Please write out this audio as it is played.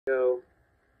Go.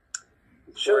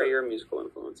 Sure. What are your musical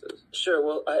influences? Sure.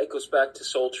 Well, it goes back to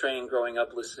Soul Train, growing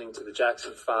up listening to the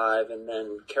Jackson Five, and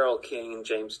then Carole King and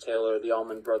James Taylor, the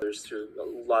Allman Brothers, through a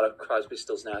lot of Crosby,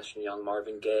 Stills, Nash and Young,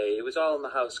 Marvin Gaye. It was all in the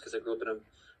house because I grew up in a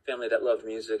family that loved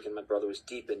music, and my brother was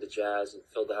deep into jazz and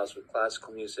filled the house with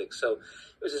classical music. So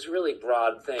it was this really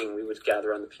broad thing. We would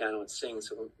gather on the piano and sing.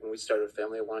 So when we started a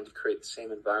family, I wanted to create the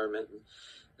same environment.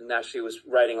 And naturally was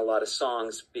writing a lot of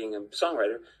songs, being a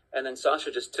songwriter. And then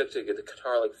Sasha just took to the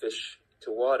guitar like fish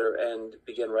to water and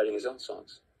began writing his own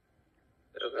songs.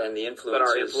 Okay. And the influences. What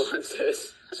are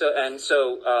influences?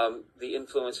 So the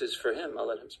influences for him, I'll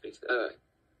let him speak to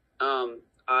that. Okay.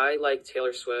 I like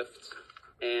Taylor Swift,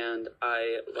 and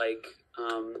I like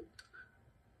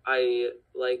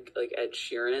Ed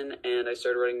Sheeran, and I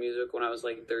started writing music when I was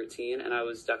like 13, and I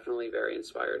was definitely very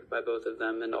inspired by both of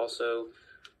them, and also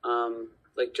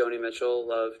like Joni Mitchell.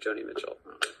 Love Joni Mitchell.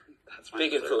 That's my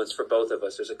Big influence for both of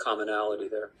us. There's a commonality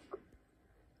there.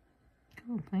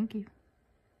 Cool, thank you.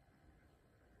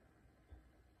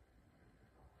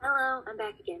 Hello, I'm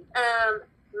back again.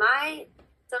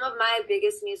 Some of my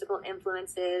biggest musical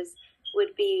influences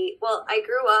would be, well, I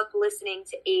grew up listening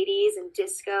to 80s and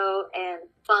disco and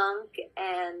funk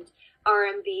and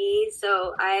R&B,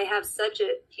 so I have such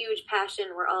a huge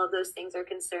passion where all of those things are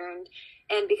concerned.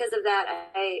 And because of that,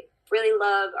 I really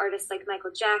love artists like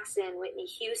Michael Jackson, Whitney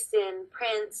Houston,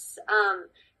 Prince,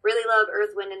 really love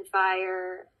Earth, Wind and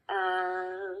Fire,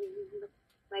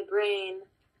 my brain,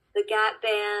 the Gap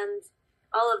Band,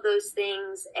 all of those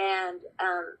things. And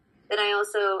then I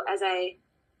also, as I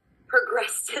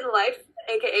progressed in life,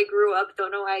 aka grew up,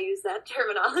 don't know why I use that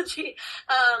terminology,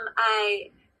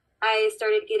 I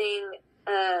started getting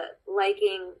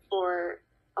liking for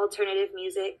alternative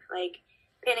music, like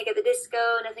Panic at the Disco,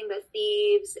 Nothing But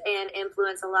Thieves, and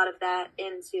influence a lot of that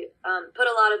into, put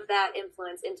a lot of that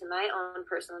influence into my own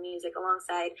personal music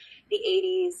alongside the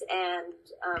 80s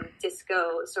and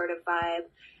disco sort of vibe.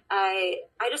 I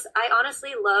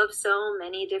honestly love so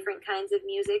many different kinds of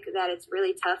music that it's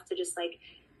really tough to just like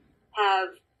have,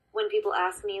 when people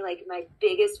ask me like my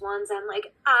biggest ones, I'm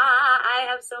like, I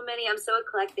have so many, I'm so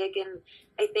eclectic. And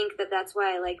I think that that's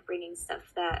why I like bringing stuff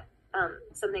that,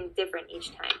 something different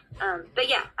each time. But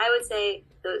yeah, I would say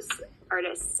those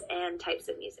artists and types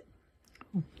of music.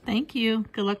 Thank you.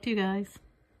 Good luck to you guys.